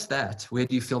 And just that, where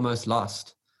do you feel most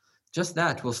lost? Just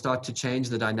that will start to change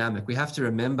the dynamic. We have to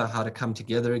remember how to come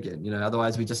together again.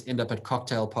 Otherwise we just end up at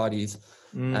cocktail parties,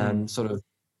 sort of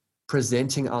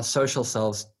presenting our social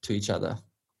selves to each other.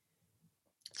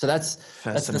 So that's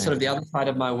the sort of the other side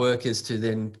of my work, is to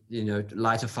then,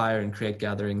 light a fire and create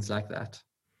gatherings like that.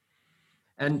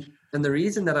 And the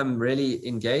reason that I'm really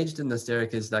engaged in this,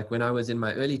 Derek, is like when I was in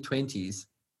my early 20s,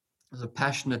 I was a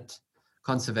passionate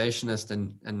conservationist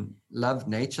and loved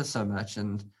nature so much.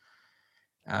 And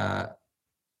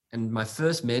my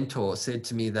first mentor said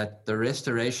to me that the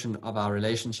restoration of our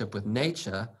relationship with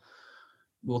nature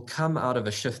will come out of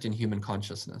a shift in human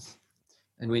consciousness.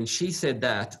 And when she said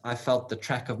that, I felt the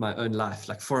track of my own life.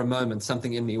 Like for a moment,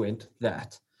 something in me went,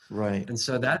 that. Right. And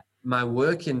so that my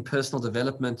work in personal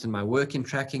development and my work in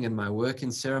tracking and my work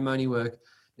in ceremony work,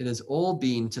 it has all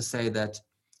been to say that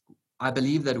I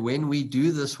believe that when we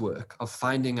do this work of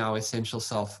finding our essential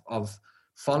self, of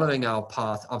following our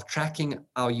path, of tracking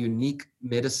our unique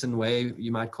medicine way,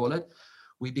 you might call it,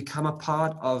 we become a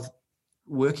part of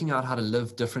working out how to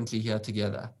live differently here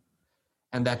together.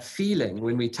 And that feeling,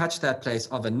 when we touch that place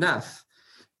of enough,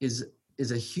 is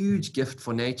a huge gift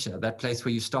for nature. That place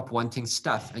where you stop wanting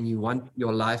stuff and you want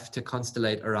your life to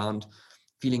constellate around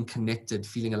feeling connected,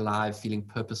 feeling alive, feeling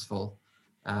purposeful.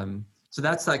 So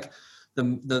that's like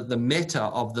the meta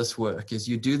of this work, is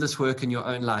you do this work in your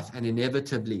own life and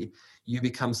inevitably you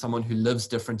become someone who lives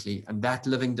differently, and that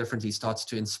living differently starts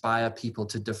to inspire people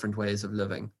to different ways of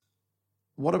living.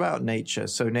 What about nature?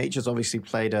 So nature's obviously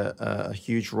played a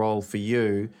huge role for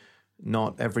you.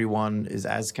 Not everyone is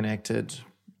as connected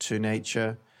to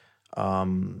nature.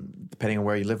 Depending on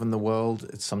where you live in the world,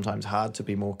 it's sometimes hard to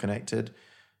be more connected.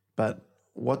 But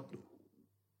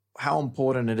how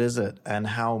important is it, and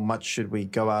how much should we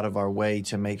go out of our way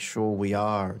to make sure we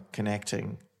are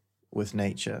connecting with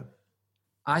nature?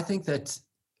 I think that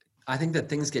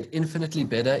things get infinitely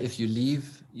better if you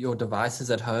leave your devices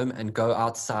at home and go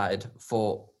outside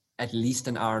for at least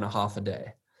an hour and a half a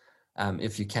day,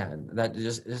 if you can. That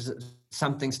just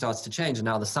something starts to change, and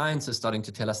now the science is starting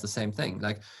to tell us the same thing.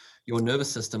 Like your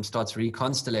nervous system starts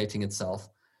reconstellating itself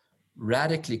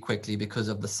radically quickly because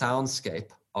of the soundscape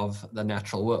of the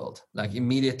natural world. Like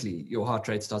immediately your heart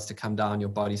rate starts to come down, your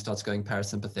body starts going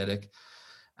parasympathetic.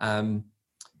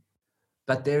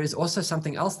 But there is also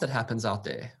something else that happens out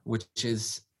there, which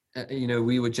is,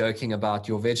 we were joking about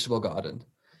your vegetable garden.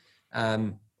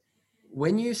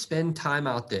 When you spend time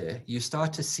out there, you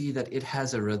start to see that it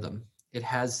has a rhythm. It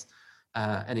has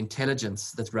an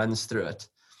intelligence that runs through it.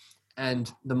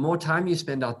 And the more time you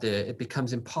spend out there, it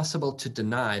becomes impossible to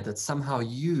deny that somehow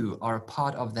you are a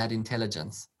part of that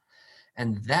intelligence.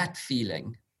 And that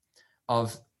feeling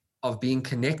of being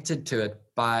connected to it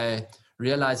by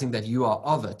realizing that you are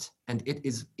of it and it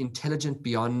is intelligent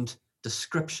beyond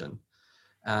description,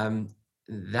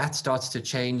 that starts to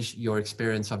change your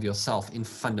experience of yourself in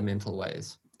fundamental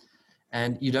ways.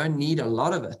 And you don't need a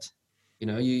lot of it.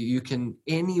 You can,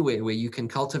 anywhere where you can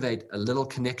cultivate a little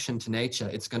connection to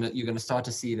nature, you're gonna start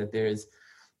to see that there is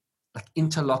like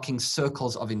interlocking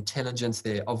circles of intelligence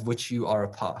there of which you are a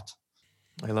part.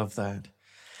 I love that.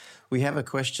 We have a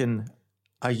question.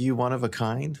 Are you one of a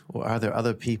kind, or are there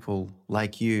other people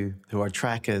like you who are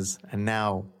trackers and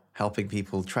now helping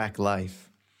people track life?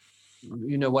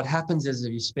 What happens is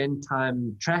if you spend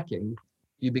time tracking,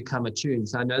 you become attuned.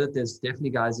 So I know that there's definitely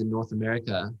guys in North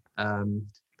America, a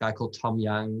guy called Tom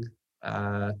Young,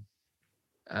 a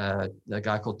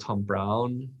guy called Tom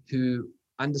Brown, who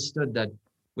understood that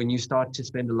when you start to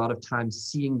spend a lot of time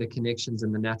seeing the connections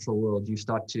in the natural world, you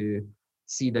start to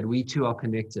see that we too are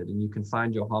connected, and you can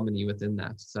find your harmony within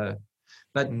that. So,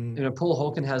 but Paul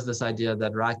Hawken has this idea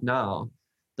that right now,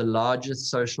 the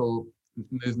largest social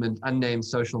movement, unnamed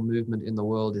social movement in the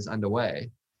world is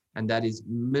underway. And that is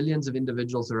millions of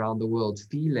individuals around the world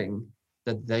feeling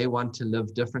that they want to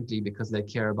live differently because they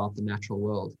care about the natural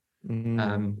world.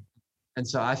 And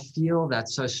so I feel that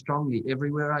so strongly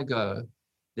everywhere I go.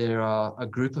 There are a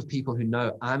group of people who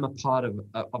know I'm a part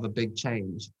of a big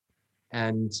change.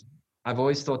 And I've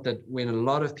always thought that when a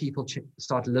lot of people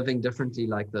start living differently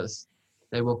like this,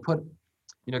 they will put,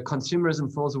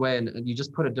 consumerism falls away, and you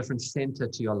just put a different center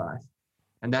to your life.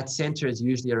 And that center is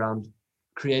usually around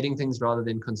creating things rather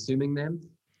than consuming them,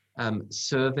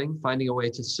 serving, finding a way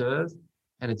to serve.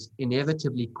 And it's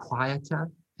inevitably quieter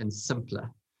and simpler.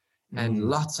 And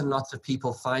lots and lots of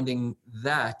people finding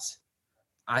that,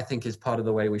 I think, is part of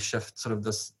the way we shift sort of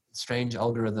this strange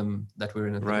algorithm that we're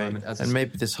in at the moment. And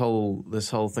maybe this whole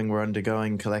thing we're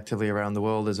undergoing collectively around the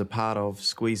world is a part of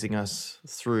squeezing us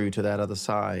through to that other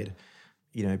side.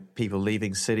 People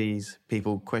leaving cities,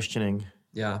 people questioning.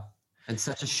 Yeah. And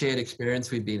such a shared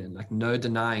experience we've been in, like no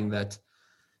denying that,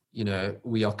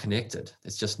 we are connected.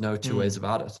 There's just no two ways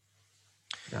about it.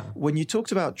 Yeah. When you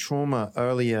talked about trauma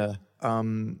earlier,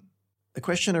 a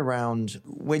question around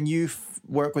when you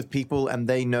work with people and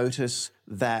they notice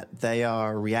that they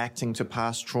are reacting to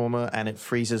past trauma and it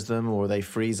freezes them or they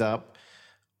freeze up,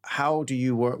 how do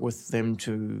you work with them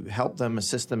to help them,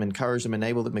 assist them, encourage them,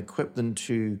 enable them, equip them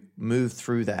to move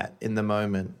through that in the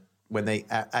moment when they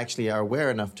actually are aware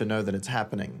enough to know that it's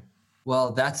happening?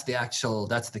 Well, that's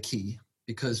the key,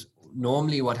 because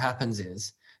normally what happens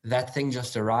is that thing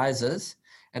just arises.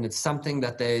 And it's something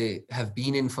that they have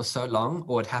been in for so long,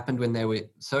 or it happened when they were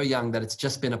so young that it's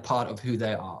just been a part of who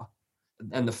they are.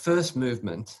 And the first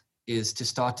movement is to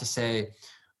start to say,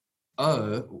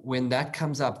 oh, when that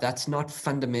comes up, that's not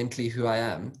fundamentally who I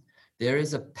am. There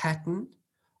is a pattern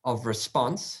of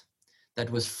response that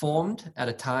was formed at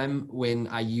a time when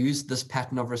I used this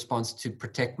pattern of response to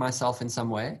protect myself in some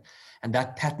way. And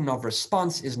that pattern of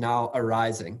response is now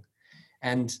arising.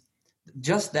 And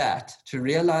just that, to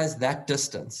realize that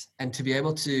distance and to be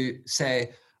able to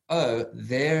say, oh,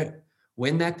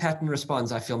 when that pattern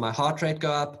responds, I feel my heart rate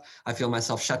go up. I feel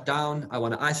myself shut down. I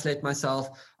want to isolate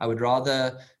myself. I would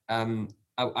rather,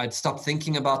 I'd stop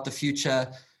thinking about the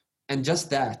future. And just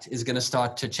that is going to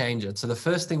start to change it. So the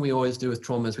first thing we always do with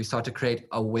trauma is we start to create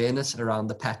awareness around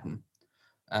the pattern.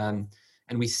 And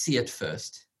we see it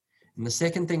first. And the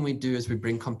second thing we do is we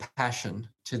bring compassion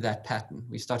to that pattern.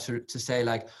 We start to say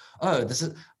like, oh,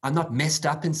 I'm not messed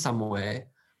up in some way.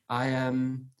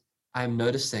 I'm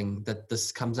noticing that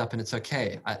this comes up and it's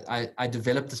okay. I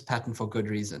developed this pattern for good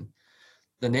reason.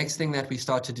 The next thing that we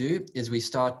start to do is we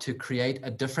start to create a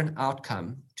different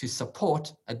outcome to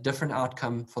support a different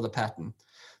outcome for the pattern.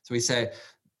 So we say,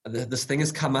 this thing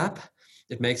has come up.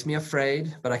 It makes me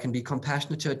afraid, but I can be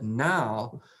compassionate to it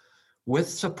now with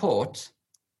support.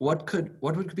 What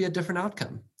would be a different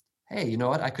outcome? Hey, you know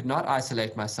what? I could not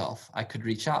isolate myself. I could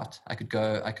reach out. I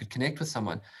could connect with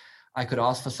someone. I could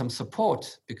ask for some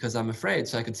support because I'm afraid.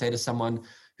 So I could say to someone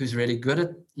who's really good at,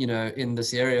 in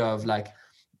this area of like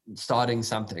starting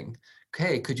something,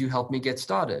 okay, could you help me get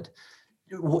started?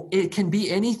 It can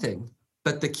be anything,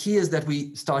 but the key is that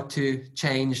we start to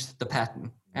change the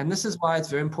pattern. And this is why it's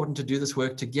very important to do this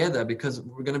work together, because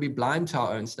we're going to be blind to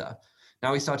our own stuff.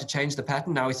 Now we start to change the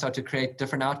pattern. Now we start to create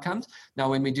different outcomes.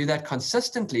 Now, when we do that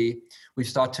consistently, we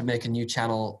start to make a new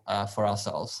channel for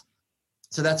ourselves.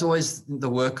 So that's always the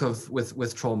work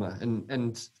with trauma,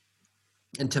 and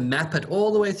to map it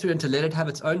all the way through and to let it have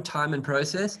its own time and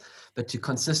process, but to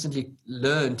consistently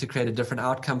learn to create a different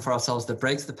outcome for ourselves that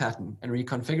breaks the pattern and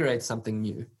reconfigurates something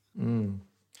new.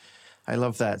 I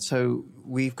love that. So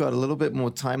we've got a little bit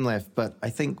more time left, but I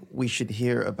think we should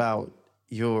hear about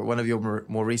one of your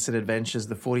more recent adventures,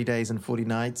 the 40 Days and 40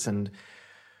 Nights, and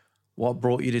what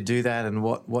brought you to do that and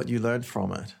what you learned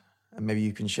from it. And maybe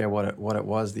you can share what it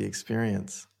was, the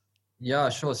experience. Yeah,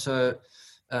 sure. So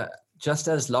just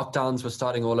as lockdowns were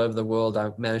starting all over the world,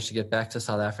 I managed to get back to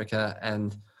South Africa.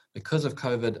 And because of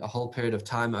COVID, a whole period of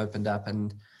time opened up,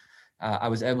 and I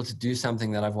was able to do something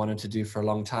that I've wanted to do for a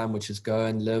long time, which is go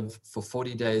and live for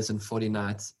 40 days and 40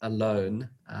 nights alone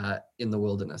in the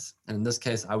wilderness. And in this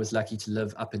case, I was lucky to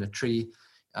live up in a tree,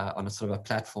 on a sort of a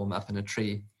platform up in a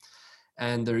tree.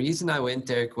 And the reason I went,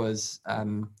 Derek, was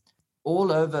there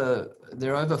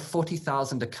are over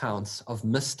 40,000 accounts of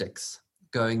mystics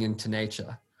going into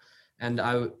nature. And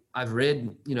I've read,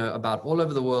 about all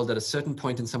over the world, at a certain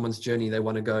point in someone's journey, they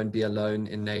want to go and be alone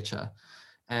in nature.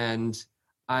 And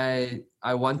I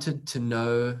wanted to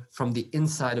know from the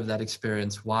inside of that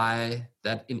experience why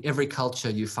that in every culture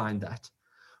you find that.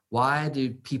 Why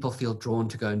do people feel drawn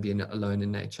to go and be alone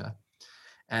in nature?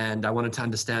 And I wanted to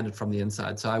understand it from the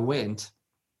inside. So I went,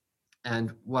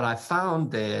 and what I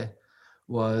found there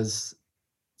was,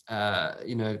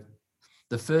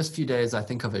 the first few days I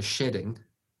think of as shedding.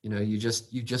 You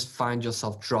just find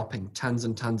yourself dropping tons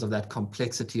and tons of that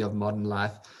complexity of modern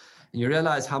life. And you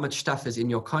realize how much stuff is in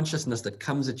your consciousness that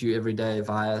comes at you every day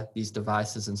via these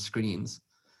devices and screens.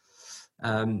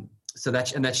 So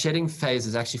that shedding phase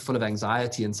is actually full of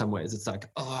anxiety in some ways. It's like,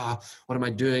 oh, what am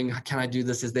I doing? Can I do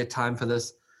this? Is there time for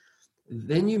this?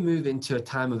 Then you move into a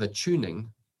time of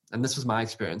attuning. And this was my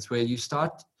experience, where you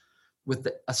start with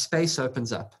a space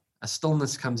opens up, a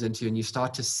stillness comes into you, and you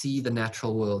start to see the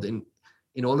natural world in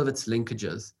all of its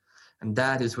linkages. And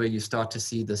that is where you start to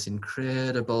see this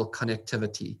incredible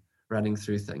connectivity running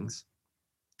through things.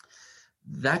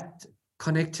 That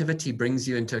connectivity brings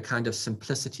you into a kind of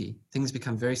simplicity. Things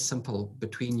become very simple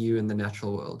between you and the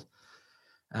natural world.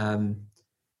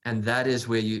 And that is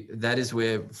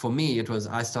where, for me, it was,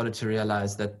 I started to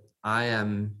realize that I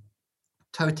am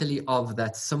totally of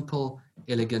that simple,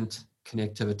 elegant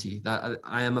connectivity. That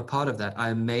I am a part of that. I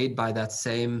am made by that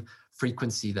same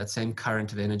frequency, that same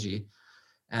current of energy.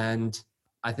 And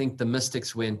I think the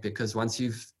mystics went, because once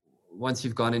you've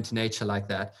gone into nature like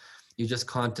that, you just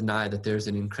can't deny that there's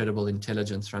an incredible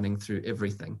intelligence running through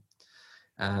everything.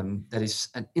 That is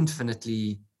an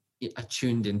infinitely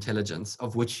attuned intelligence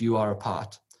of which you are a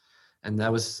part. And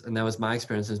that was my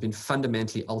experience. It's been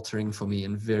fundamentally altering for me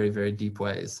in very, very deep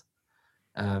ways.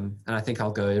 And I think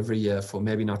I'll go every year for,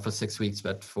 maybe not for 6 weeks,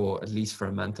 but for at least for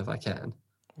a month if I can.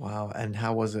 Wow. And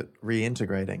how was it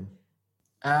reintegrating?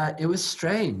 It was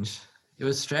strange.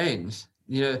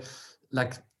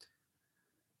 Like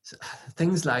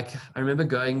things like, I remember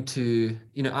going to,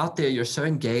 out there, you're so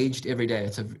engaged every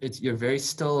day. You're very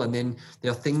still. And then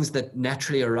there are things that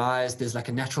naturally arise. There's like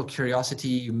a natural curiosity.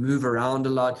 You move around a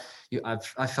lot.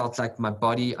 I felt like my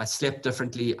body, I slept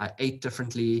differently. I ate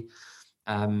differently.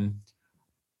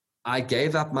 I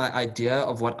gave up my idea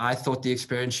of what I thought the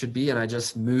experience should be. And I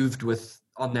just moved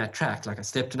on that track. Like I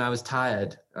slept and I was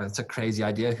tired. It's a crazy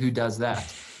idea. Who does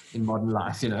that in modern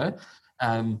life?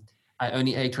 I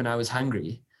only ate when I was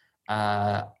hungry.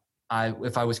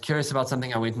 If I was curious about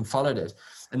something, I went and followed it.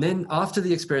 And then after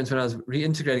the experience, when I was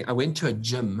reintegrating, I went to a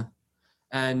gym,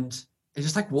 and I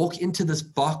just like walk into this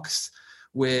box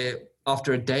where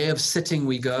after a day of sitting,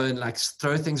 we go and like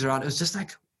throw things around. It was just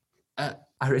like, I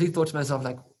really thought to myself,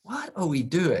 like, what are we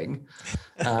doing?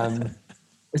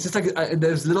 It's just like,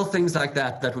 there's little things like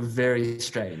that were very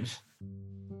strange.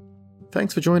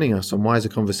 Thanks for joining us on Wiser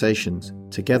Conversations,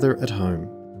 Together at Home.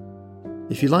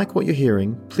 If you like what you're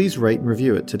hearing, please rate and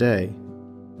review it today.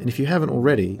 And if you haven't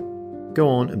already, go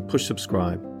on and push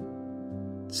subscribe.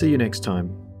 See you next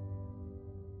time.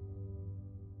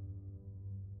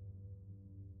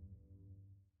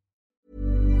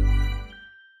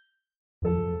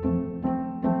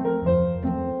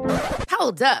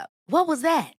 Hold up. What was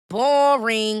that?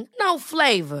 Boring. No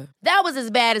flavor. That was as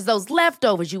bad as those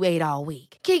leftovers you ate all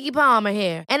week. Keke Palmer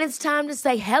here. And it's time to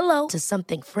say hello to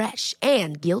something fresh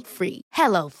and guilt-free.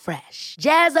 Hello Fresh.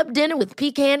 Jazz up dinner with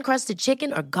pecan-crusted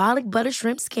chicken or garlic butter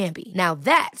shrimp scampi. Now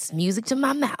that's music to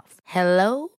my mouth.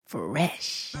 Hello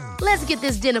Fresh. Let's get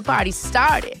this dinner party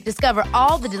started. Discover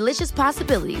all the delicious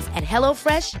possibilities at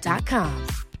HelloFresh.com.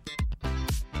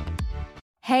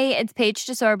 Hey, it's Paige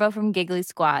DeSorbo from Giggly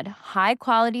Squad. High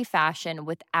quality fashion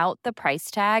without the price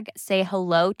tag. Say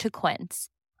hello to Quince.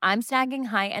 I'm snagging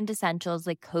high-end essentials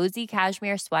like cozy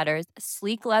cashmere sweaters,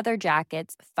 sleek leather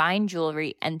jackets, fine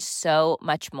jewelry, and so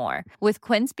much more. With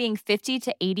Quince being 50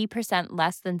 to 80%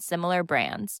 less than similar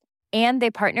brands. And they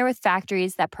partner with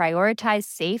factories that prioritize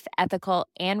safe, ethical,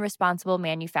 and responsible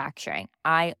manufacturing.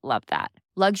 I love that.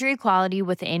 Luxury quality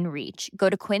within reach. Go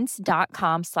to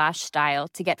quince.com/style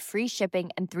to get free shipping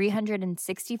and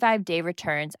 365-day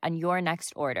returns on your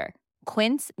next order.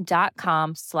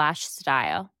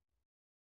 Quince.com/style.